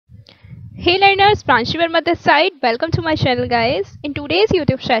Hey learners, Pranshi Verma this side. Welcome to my channel guys. In today's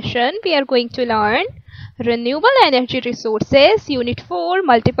YouTube session, we are going to learn Renewable Energy Resources, Unit 4,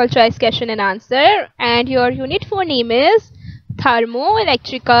 Multiple Choice Question and Answer. And your Unit 4 name is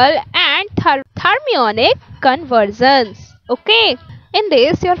Thermoelectrical and Thermionic Conversions. Okay. In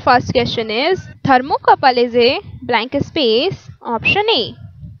this, your first question is, thermocouple is a blank space. Option A,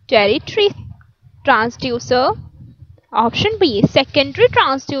 tertiary transducer. Option B, secondary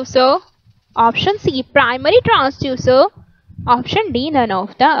transducer. Option C, primary transducer. Option D, none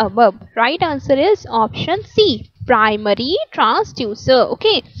of the above. Right answer is option C, primary transducer.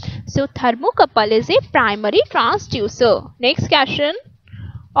 Okay, so thermocouple is a primary transducer. Next question.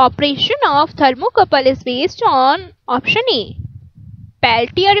 Operation of thermocouple is based on option A,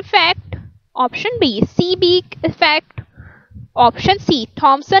 Peltier effect. Option B, seebeck effect. Option C,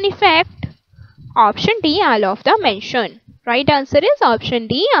 Thomson effect. Option D, all of the mentioned. Right answer is option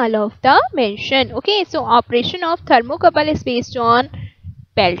D, all of the mentioned. Okay, so operation of thermocouple is based on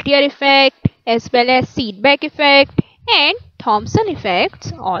Peltier effect as well as seebeck effect and Thomson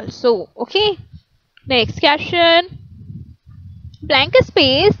effects also. Okay, next question. Blank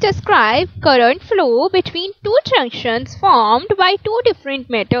space describe current flow between two junctions formed by two different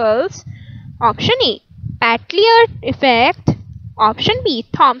metals. Option A, Peltier effect. Option B,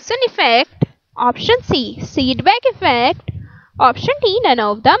 Thomson effect. Option C, seebeck effect. Option D, none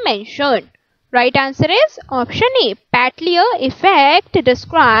of the mentioned. Right answer is option A, Peltier effect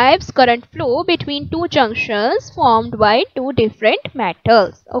describes current flow between two junctions formed by two different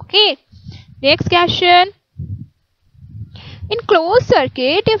metals. Okay, next question. In closed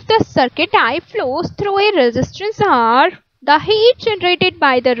circuit, if the circuit I flows through a resistance R, the heat generated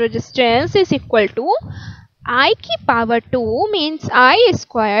by the resistance is equal to I की power 2 means I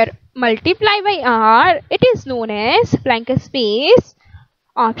square multiply by R. It is known as blank space.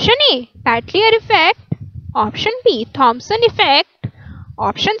 Option A, Peltier effect. Option B, Thomson effect.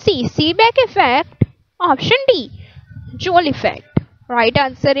 Option C, seebeck effect. Option D, Joule effect. Right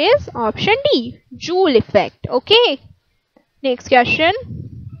answer is option D, Joule effect. Okay. Next question.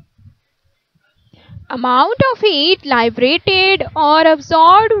 Amount of heat liberated or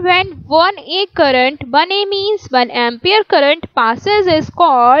absorbed when 1A current, 1A means 1 ampere current passes is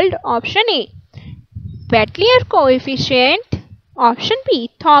called option A, Peltier coefficient. Option B,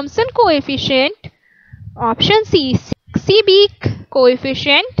 Thomson coefficient. Option C, seebeck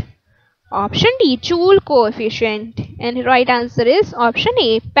coefficient. Option D, Joule coefficient. And right answer is option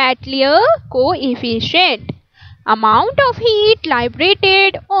A, Peltier coefficient. Amount of heat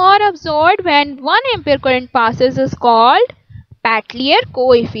liberated or absorbed when 1 ampere current passes is called Peltier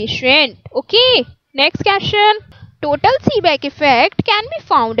coefficient. Okay, next question. Total seebeck effect can be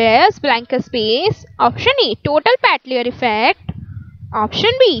found as blank space. Option A, total Peltier effect.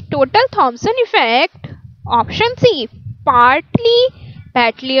 Option B, total Thomson effect. Option C, partly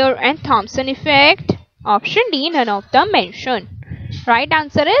Peltier and Thomson effect. Option D, none of the mentioned. Right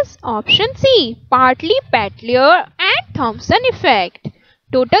answer is option C, partly Peltier and Thomson effect.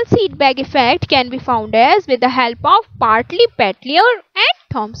 Total seebeck effect can be found as with the help of partly Peltier and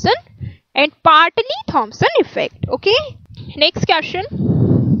Thomson and partly Thomson effect. Okay, next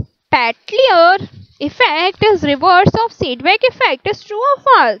question. Peltier effect is reverse of seebeck effect is true or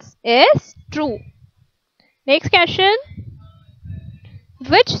false? Is true. Next question.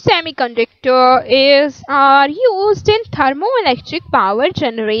 Which semiconductor are used in thermoelectric power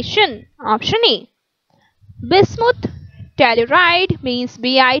generation? Option A, bismuth telluride means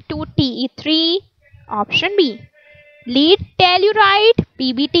Bi2Te3. Option B, lead telluride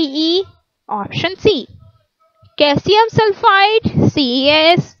PbTe. Option C, calcium sulfide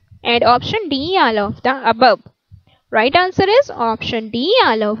CaS. And option D, all of the above. Right answer is option D,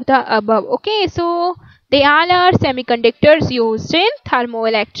 all of the above. Okay, so they all are semiconductors used in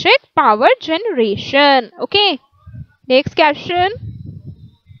thermoelectric power generation. Okay, next question.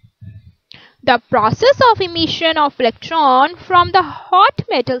 The process of emission of electron from the hot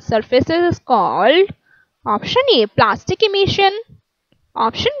metal surfaces is called option A, plastic emission.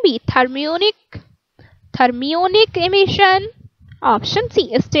 Option B, thermionic emission. Option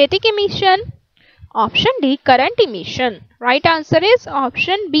C, static emission. Option D, current emission. Right answer is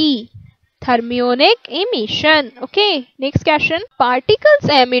option B, thermionic emission. Okay, next question. Particles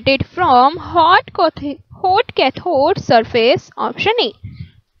emitted from hot cathode surface. Option A,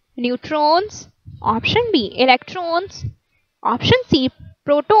 neutrons. Option B, electrons. Option C,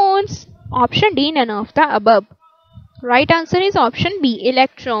 protons. Option D, none of the above. Right answer is option B,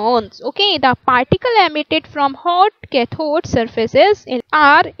 electrons. Okay, the particle emitted from hot cathode surfaces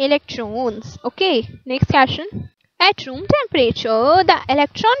are electrons. Okay, next question. At room temperature, the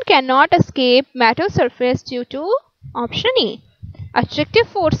electron cannot escape metal surface due to option A. Attractive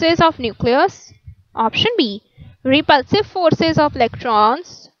forces of nucleus. Option B. Repulsive forces of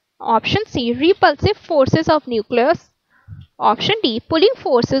electrons. Option C. Repulsive forces of nucleus. Option D. Pulling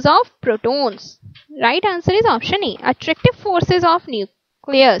forces of protons. Right answer is option A. Attractive forces of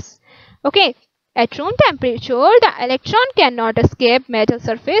nucleus. Okay. At room temperature, the electron cannot escape metal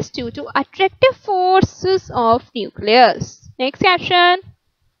surface due to attractive forces of nucleus. Next question.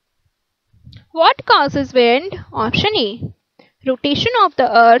 What causes wind? Option A. Rotation of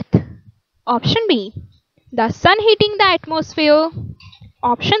the earth. Option B. The sun heating the atmosphere.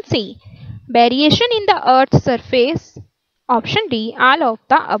 Option C. Variation in the earth's surface. Option D. All of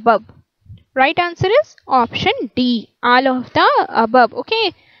the above. Right answer is option D. All of the above.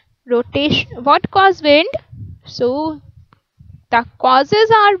 Okay. Rotation. What causes wind? So the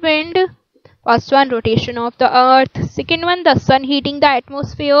causes are wind. First one, rotation of the earth. Second one, the sun heating the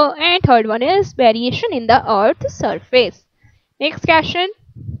atmosphere. And third one is variation in the earth's surface. Next question.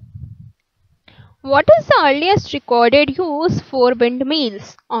 What is the earliest recorded use for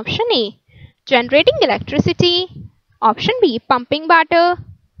windmills? Option A. Generating electricity. Option B. Pumping water.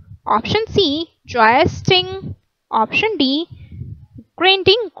 Option C. Joisting. Option D.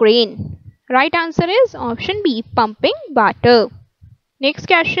 Grinding grain. Right answer is option B. Pumping water. Next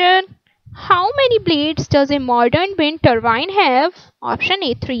question. How many blades does a modern wind turbine have? Option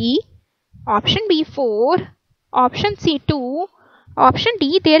A 3. Option B 4. Option C 2. Option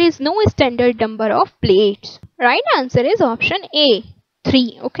D, there is no standard number of blades. Right answer is option A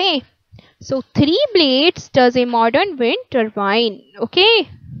 3. Okay. So 3 blades does a modern wind turbine. Okay.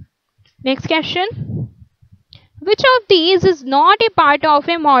 Next question. Which of these is not a part of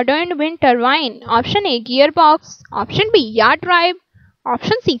a modern wind turbine? Option A gearbox. Option B yaw drive.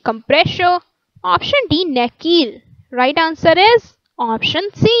 Option C compressor. Option D nacelle. Right answer is option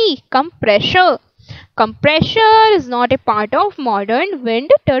C compressor. Compressor is not a part of modern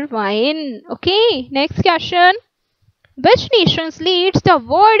wind turbine. Okay, next question. Which nations leads the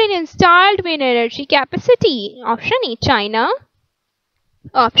world in installed wind energy capacity? Option A China.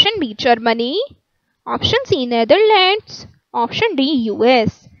 Option B Germany. Option C Netherlands. Option D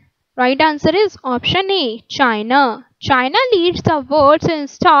US. Right answer is option A China. China leads the world's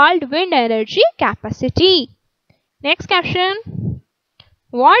installed wind energy capacity. Next question.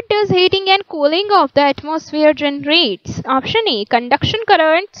 What does heating and cooling of the atmosphere generates? Option A conduction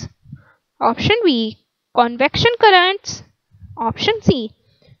currents. Option B convection currents. Option C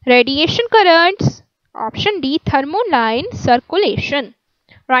radiation currents. Option D thermoline circulation.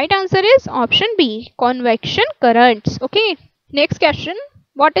 Right answer is option B convection currents. Okay. Next question.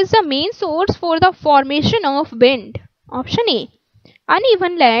 What is the main source for the formation of wind? Option A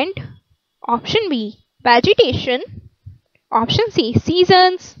uneven land. Option B vegetation. Option C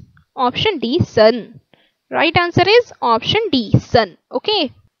seasons. Option D sun. Right answer is option D sun.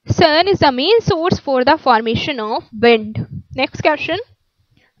 Okay. Sun is the main source for the formation of wind. Next question.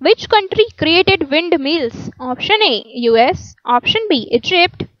 Which country created windmills? Option A US. Option B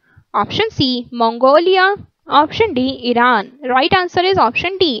Egypt. Option C Mongolia. Option D Iran. Right answer is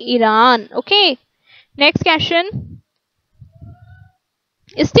option D Iran. Okay. Next question.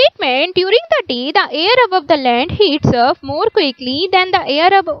 Statement. During the day, the air above the land heats up more quickly than the air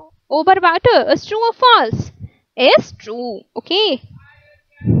over water. Is true or false? Is true. Okay.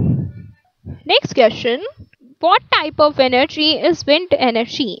 Next question. What type of energy is wind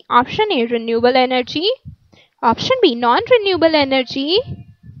energy? Option A renewable energy. Option B non-renewable energy.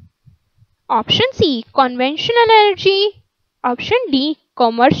 Option C conventional energy. Option D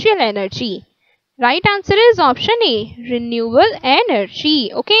commercial energy. Right answer is option A renewable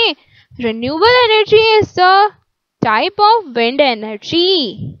energy. Okay. Renewable energy is the type of wind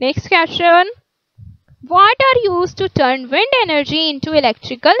energy. Next question. What are used to turn wind energy into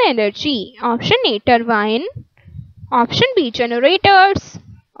electrical energy? Option A turbine. Option B generators.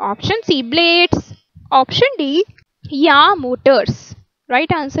 Option C blades. Option D yaw motors.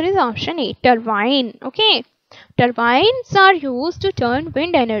 Right answer is option A turbine. Okay. Turbines are used to turn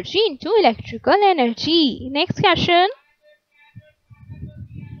wind energy into electrical energy. Next question.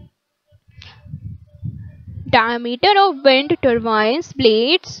 Diameter of wind turbines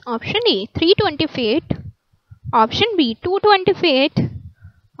blades. Option A 320 feet. Option B 220 feet.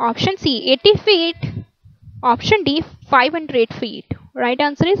 Option C 80 feet. Option D 500 feet. Right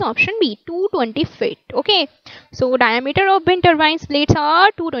answer is option B 220 feet. Okay. So diameter of wind turbines blades are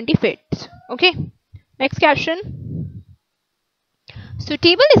 220 feet. Okay. Next question.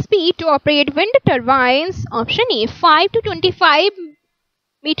 Suitable speed to operate wind turbines. Option A 5 to 25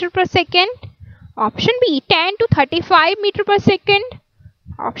 meter per second. Option B 10 to 35 meter per second.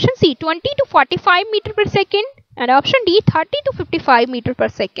 Option C 20 to 45 meter per second. And option D 30 to 55 meter per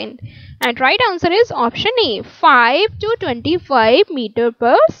second. And right answer is option A 5 to 25 meter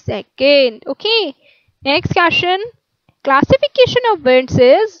per second. Okay. Next question. Classification of winds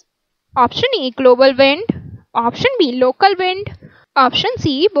is option A global wind. Option B local wind. Option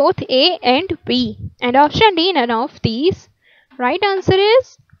C both A and B. And option D none of these. Right answer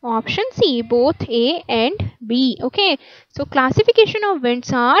is option C both A and B. Okay. So classification of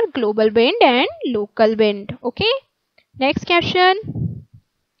winds are global wind and local wind. Okay. Next question.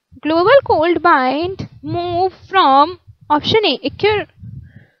 Global cold wind move from option A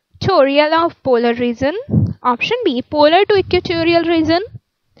equatorial of polar region. Option B polar to equatorial region.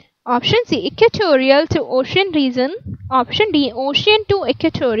 Option C equatorial to ocean region. Option D ocean to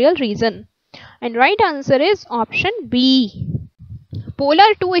equatorial region. And right answer is option B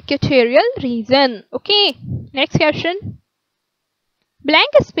polar to equatorial region. Okay. Next question. Blank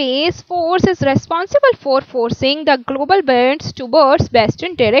space force is responsible for forcing the global winds towards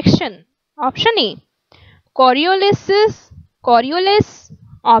western direction. Option A Coriolis.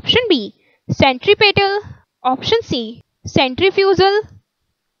 Option B centripetal. Option C centrifugal.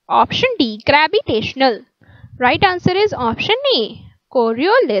 Option D gravitational. Right answer is option A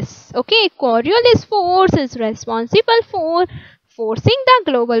Coriolis. Okay, Coriolis force is responsible for forcing the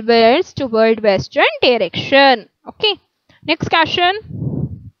global winds toward western direction. Okay. Next question.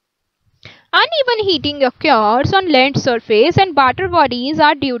 Uneven heating occurs on land surface and water bodies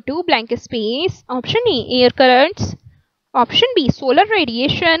are due to blank space. Option A air currents. Option B solar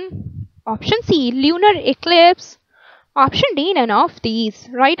radiation. Option C lunar eclipse. Option D none of these.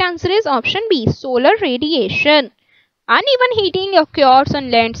 Right answer is option B solar radiation. Uneven heating occurs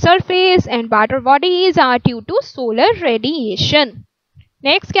on land surface and water bodies are due to solar radiation.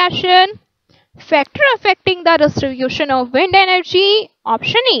 Next question. Factor affecting the distribution of wind energy.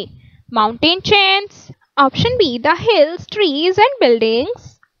 Option A mountain chains. Option B the hills, trees and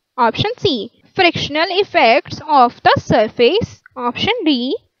buildings. Option C frictional effects of the surface. Option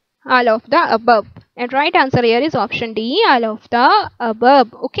D all of the above. And right answer here is option D all of the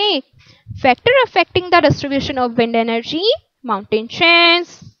above. Okay. Factor affecting the distribution of wind energy, mountain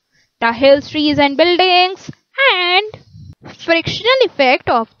chains, the hills, trees and buildings, and frictional effect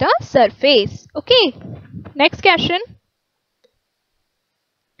of the surface. Okay. Next question.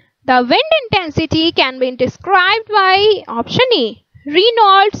 The wind intensity can be described by option A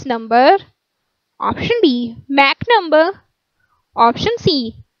Reynolds number, option B Mach number, option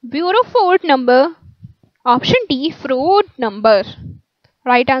C Beaufort number, option D Froude number.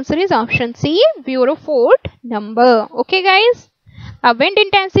 Right answer is option C Beaufort number. Okay guys, a wind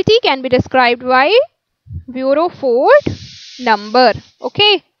intensity can be described by Beaufort number.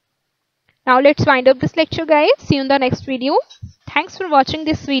 Okay, now let's wind up this lecture guys. See you in the next video. Thanks for watching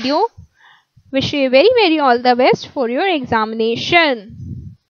this video. Wish you very all the best for your examination.